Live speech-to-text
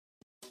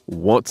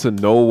Want to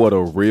know what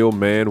a real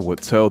man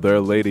would tell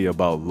their lady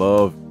about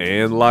love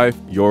and life?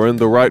 You're in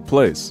the right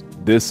place.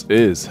 This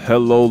is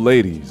Hello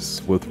Ladies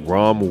with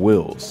Rom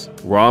Wills.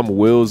 Rom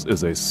Wills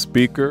is a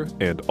speaker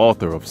and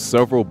author of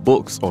several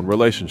books on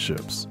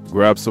relationships.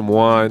 Grab some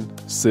wine,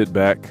 sit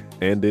back,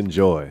 and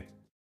enjoy.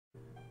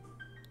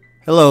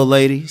 Hello,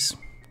 ladies.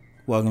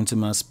 Welcome to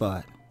my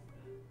spot.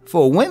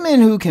 For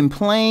women who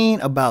complain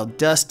about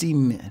dusty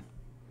men.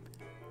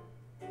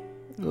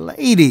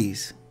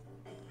 Ladies,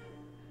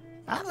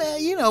 I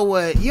mean, you know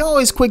what? You're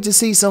always quick to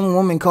see some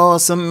woman call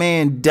some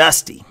man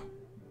dusty.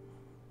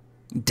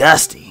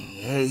 Dusty.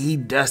 Hey, he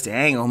dusty.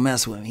 I ain't gonna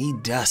mess with him. He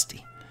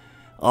dusty.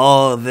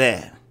 All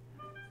that.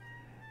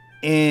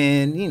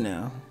 And, you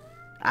know,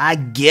 I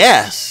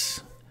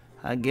guess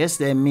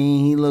that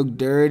mean he look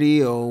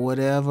dirty or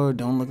whatever.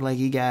 Don't look like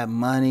he got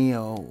money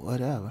or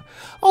whatever.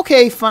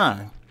 Okay,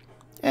 fine.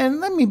 And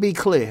let me be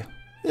clear.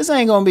 This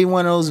ain't gonna be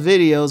one of those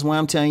videos where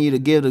I'm telling you to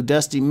give the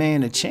dusty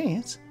man a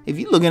chance. If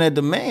you're looking at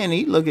the man,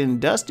 he looking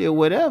dusty or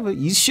whatever,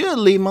 you should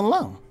leave him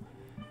alone.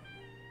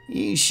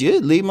 You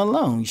should leave him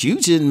alone.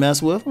 You shouldn't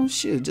mess with him.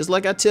 Shoot, just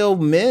like I tell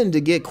men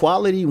to get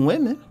quality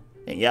women.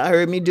 And y'all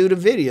heard me do the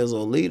videos.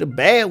 Or leave the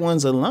bad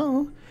ones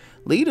alone.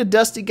 Leave the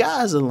dusty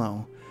guys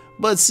alone.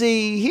 But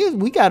see, here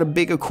we got a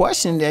bigger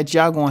question that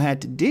y'all gonna have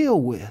to deal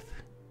with.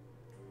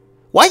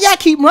 Why y'all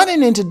keep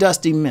running into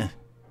dusty men?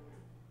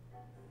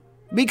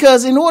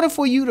 Because in order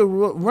for you to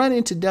run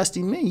into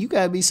dusty men, you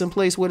gotta be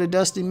someplace where the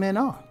dusty men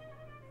are.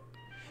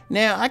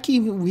 Now, I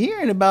keep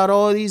hearing about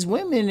all these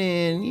women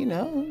and, you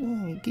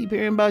know, keep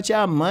hearing about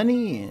y'all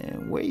money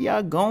and where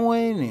y'all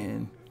going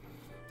and,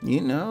 you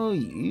know,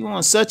 you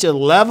on such a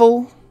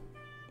level.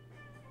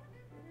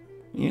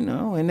 You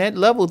know, and that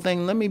level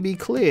thing, let me be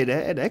clear,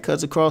 that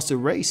cuts across the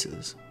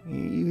races.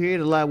 You hear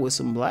it a lot with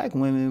some black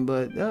women,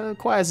 but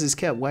quiet as it's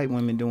kept, white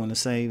women doing the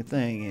same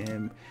thing,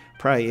 and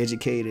probably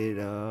educated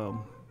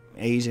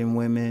Asian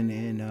women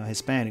and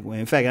Hispanic women.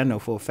 In fact, I know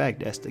for a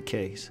fact that's the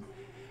case.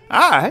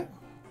 All right.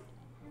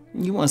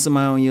 You want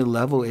somebody on your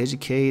level,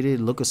 educated,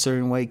 look a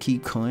certain way,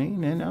 keep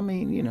clean, and I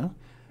mean, you know,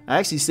 I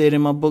actually said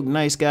in my book,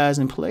 Nice Guys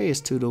and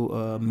Players, to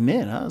the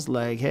men, I was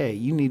like, hey,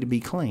 you need to be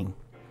clean.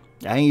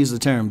 I ain't use the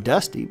term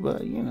dusty,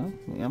 but, you know,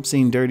 I'm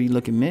seeing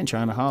dirty-looking men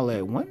trying to holler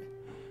at women.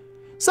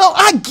 So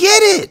I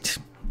get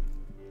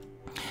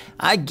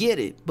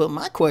it. But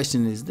my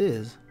question is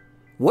this.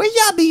 Where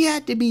y'all be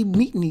at to be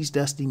meeting these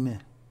dusty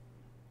men?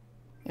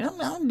 And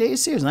I'm dead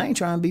serious. I ain't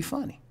trying to be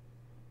funny.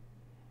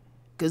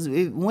 Because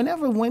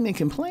whenever women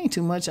complain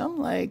too much, I'm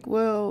like,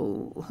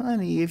 well,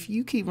 honey, if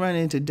you keep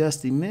running into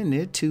dusty men,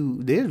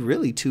 there's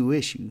really two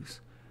issues.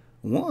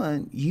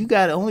 One,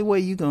 only way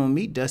you gonna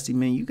meet dusty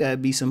men, you gotta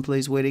be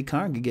someplace where they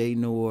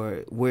congregating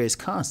or where it's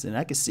constant.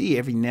 I can see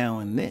every now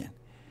and then,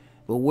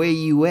 but where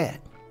you at?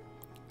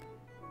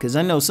 Because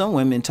I know some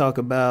women talk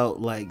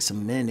about like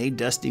some men, they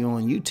dusty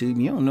on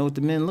YouTube. You don't know what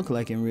the men look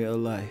like in real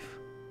life.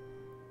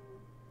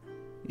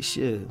 You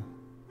should.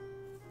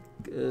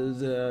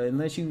 Because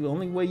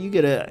only way you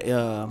get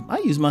I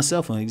use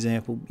myself for an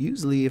example.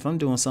 Usually if I'm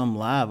doing something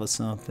live or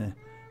something,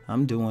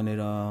 I'm doing it,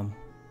 I'm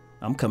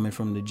coming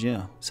from the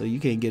gym, so you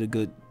can't get a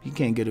good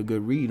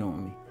read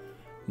on me.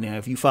 Now,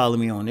 if you follow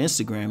me on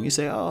Instagram, you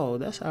say, "Oh,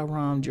 that's how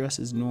Rom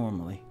dresses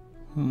normally,"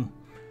 you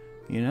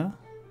know.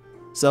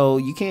 So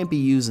you can't be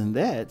using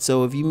that.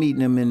 So if you're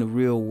meeting them in the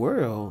real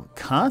world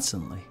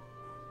constantly,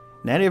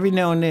 not every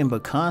now and then,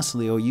 but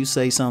constantly, or you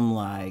say something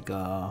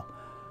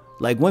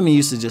like women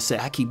used to just say,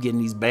 "I keep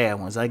getting these bad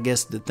ones." I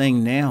guess the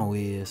thing now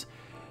is,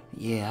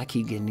 yeah, I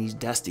keep getting these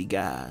dusty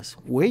guys.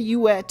 Where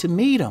you at to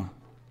meet them?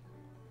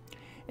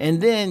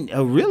 And then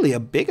a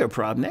bigger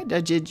problem,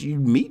 not just you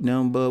meeting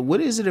them, but what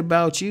is it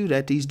about you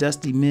that these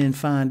dusty men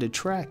find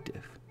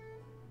attractive?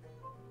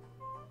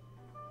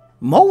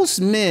 Most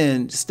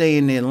men stay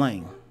in their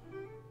lane.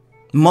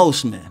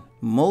 Most men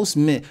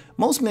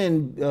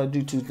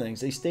do two things.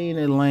 They stay in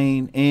their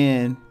lane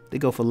and they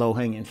go for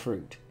low-hanging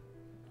fruit.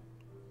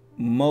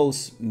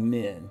 Most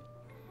men.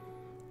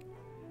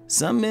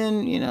 Some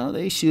men, you know,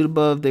 they shoot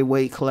above their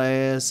weight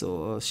class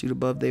or shoot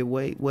above their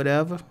weight,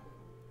 whatever.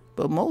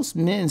 But most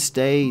men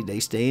stay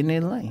in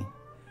their lane.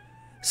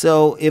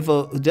 So if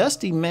a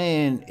dusty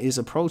man is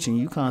approaching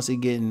you, constantly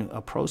getting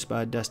approached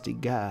by a dusty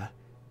guy,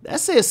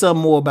 that says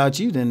something more about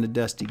you than the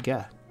dusty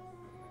guy.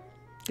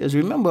 Because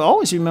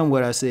always remember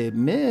what I said.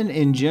 Men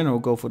in general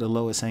go for the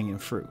lowest hanging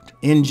fruit.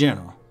 In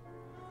general.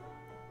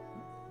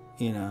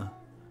 You know.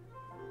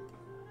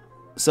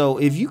 So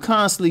if you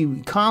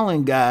constantly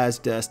calling guys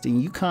dusty,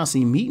 and you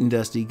constantly meeting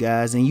dusty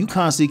guys, and you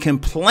constantly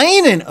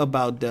complaining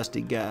about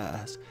dusty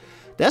guys,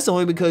 that's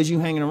only because you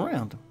hanging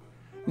around them.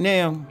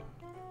 Now,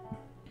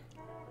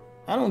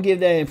 I don't give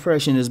that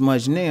impression as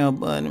much now,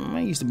 but I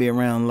used to be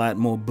around a lot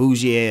more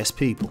bougie ass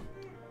people,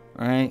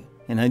 right?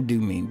 And I do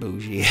mean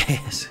bougie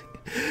ass.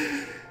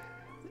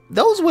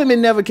 Those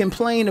women never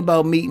complain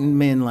about meeting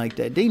men like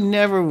that. They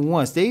never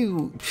once.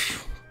 In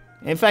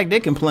fact, their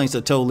complaints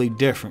are totally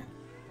different.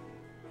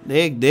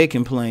 Their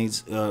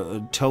complaints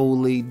are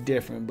totally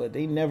different, but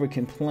they never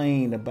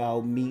complain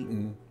about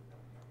meeting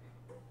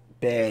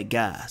bad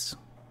guys.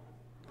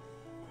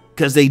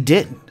 because they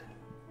didn't.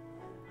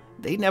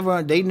 They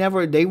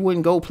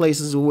wouldn't go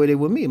places where they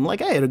would meet. I'm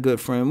like, I had a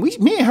good friend.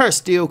 Me and her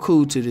still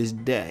cool to this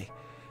day.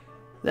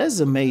 That's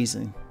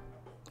amazing.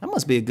 I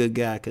must be a good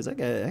guy because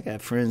I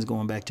got friends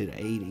going back to the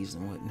 80s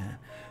and whatnot.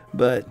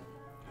 But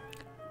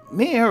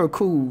me and her were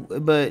cool.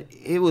 But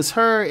it was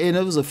her and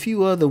there was a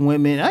few other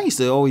women. I used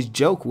to always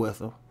joke with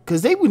them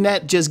because they would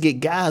not just get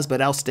guys,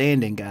 but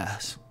outstanding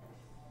guys.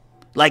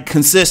 Like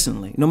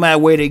consistently, no matter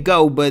where they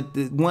go. But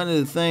one of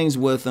the things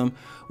with them,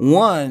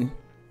 one,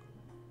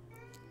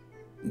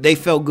 they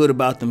felt good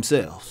about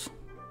themselves.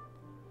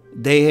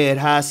 They had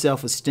high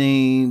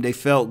self-esteem. They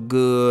felt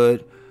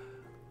good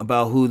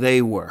about who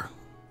they were.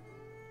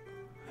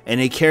 And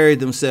they carried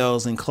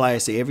themselves in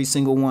classy. Every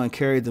single one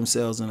carried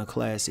themselves in a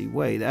classy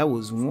way. That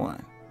was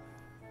one.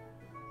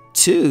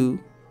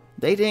 Two,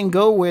 they didn't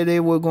go where they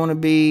were going to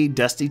be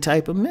dusty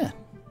type of men.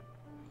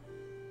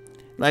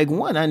 Like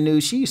one, I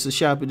knew she used to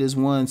shop at this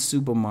one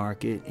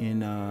supermarket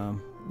in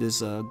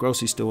this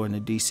grocery store in the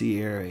D.C.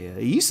 area.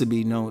 It used to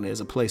be known as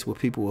a place where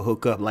people would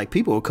hook up. Like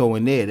people would go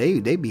in there.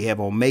 They be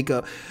having on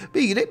makeup.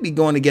 They'd be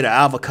going to get an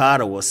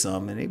avocado or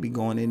something. They'd be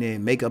going in there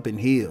in makeup and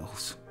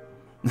heels.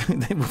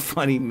 They were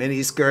funny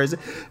mini skirts.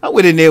 I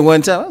went in there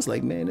one time. I was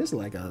like, man, this is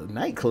like a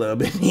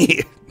nightclub in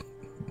here.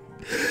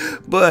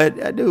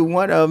 But I knew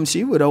one of them,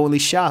 she would only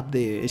shop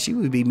there. And she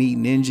would be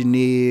meeting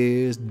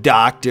engineers,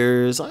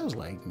 doctors. I was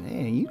like,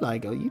 man, you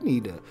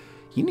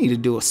need to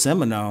do a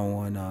seminar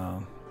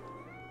on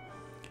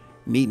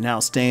meeting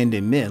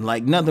outstanding men.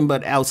 Like nothing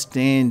but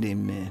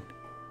outstanding men.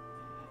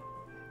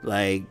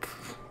 Like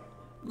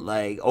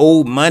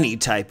old money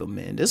type of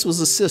men. This was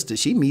a sister.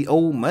 She meet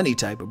old money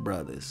type of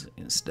brothers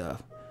and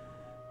stuff.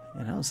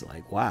 And I was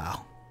like,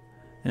 wow.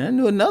 And I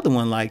knew another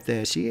one like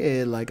that. She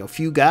had like a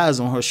few guys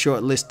on her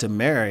short list to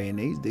marry,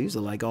 and these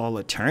are like all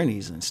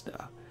attorneys and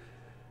stuff.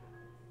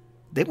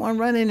 They weren't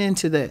running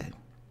into that.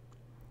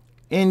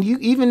 And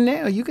even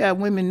now, you got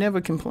women never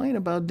complain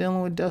about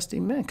dealing with dusty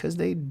men because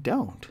they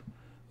don't.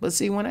 But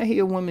see, when I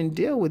hear women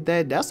deal with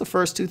that, that's the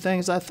first two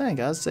things I think.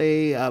 I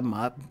say, I'm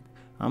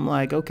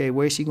like, okay,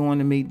 where's she going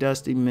to meet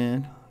dusty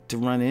men to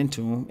run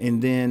into them?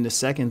 And then the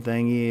second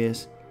thing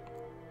is,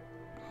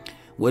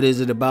 what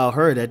is it about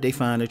her that they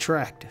find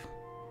attractive?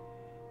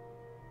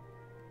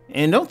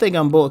 And don't think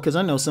I'm bored, because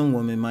I know some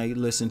women might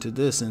listen to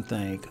this and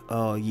think,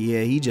 oh,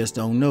 yeah, he just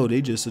don't know.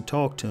 They just to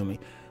talk to me.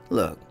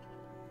 Look,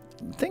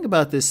 think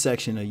about this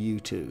section of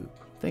YouTube.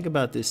 Think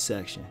about this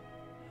section.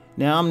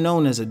 Now, I'm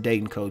known as a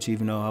dating coach,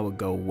 even though I would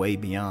go way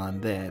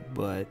beyond that.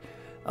 But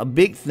a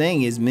big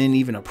thing is men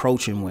even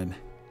approaching women.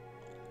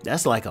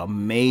 That's like a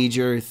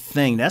major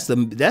thing. That's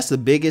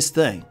the biggest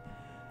thing.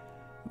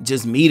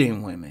 Just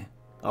meeting women,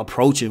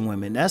 approaching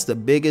women. That's the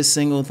biggest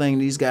single thing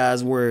these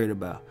guys worried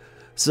about.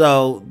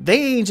 So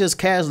they ain't just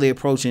casually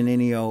approaching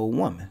any old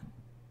woman.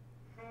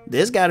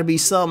 There's got to be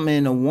something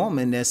in a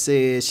woman that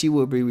says she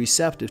will be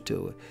receptive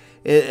to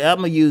it. I'm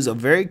going to use a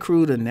very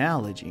crude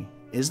analogy.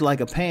 It's like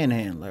a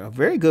panhandler. A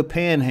very good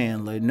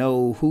panhandler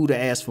know who to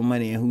ask for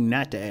money and who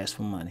not to ask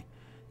for money.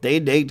 They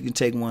can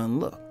take one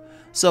look.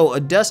 So a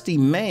dusty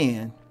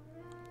man,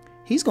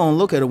 he's going to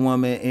look at a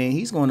woman and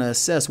he's going to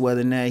assess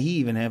whether or not he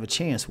even have a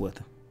chance with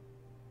her.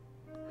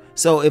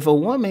 So if a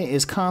woman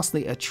is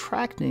constantly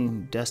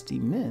attracting dusty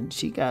men,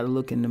 she got to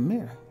look in the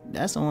mirror.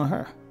 That's on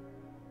her.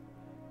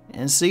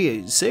 And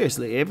see,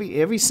 seriously,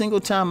 every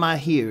single time I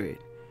hear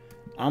it,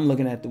 I'm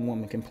looking at the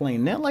woman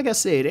complaining. Now, like I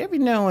said, every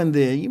now and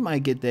then you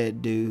might get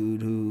that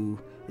dude who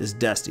is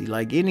dusty.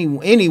 Like any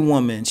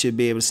woman should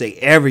be able to say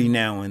every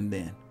now and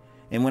then.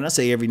 And when I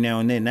say every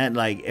now and then, not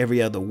like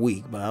every other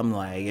week, but I'm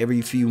like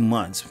every few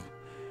months,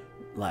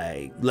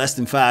 like less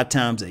than 5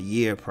 times a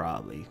year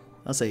probably.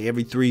 I'll say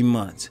every 3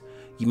 months.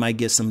 You might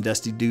get some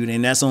dusty dude,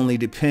 and that's only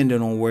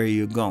dependent on where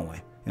you're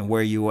going and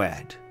where you're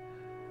at.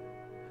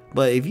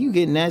 But if you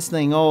getting that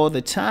thing all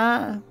the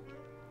time,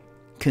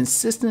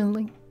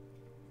 consistently,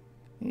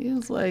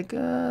 it's like,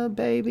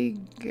 baby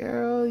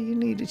girl, you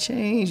need to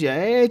change your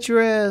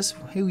address,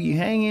 who you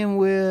hanging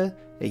with,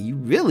 and you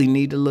really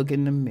need to look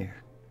in the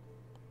mirror.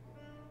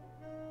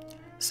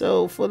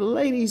 So for the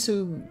ladies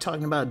who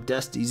talking about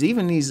dusties,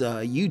 even these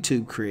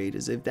YouTube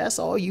creators, if that's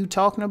all you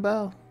talking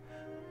about,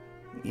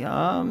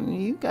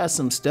 you got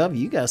some stuff,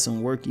 you got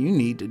some work you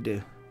need to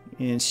do.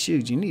 And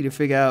shoot, you need to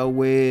figure out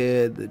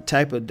where the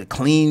type of the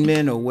clean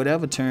men or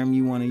whatever term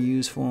you want to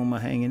use for them are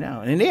hanging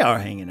out. And they are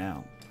hanging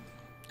out.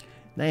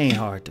 They ain't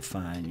hard to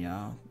find,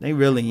 y'all. They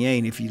really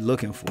ain't if you're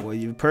looking for it.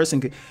 I'm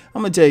going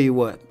to tell you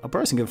what, a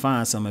person can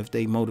find something if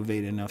they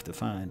motivated enough to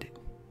find it.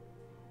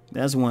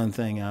 That's one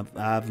thing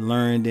I've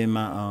learned in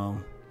my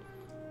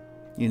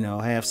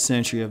half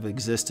century of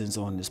existence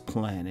on this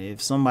planet.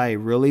 If somebody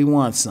really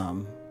wants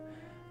something,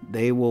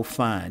 they will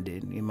find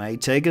it. It might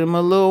take them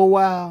a little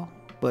while,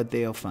 but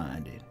they'll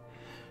find it.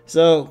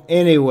 So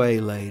anyway,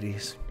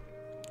 ladies,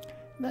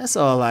 that's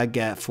all I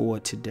got for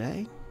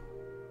today.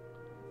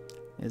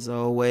 As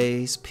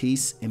always,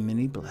 peace and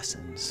many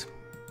blessings.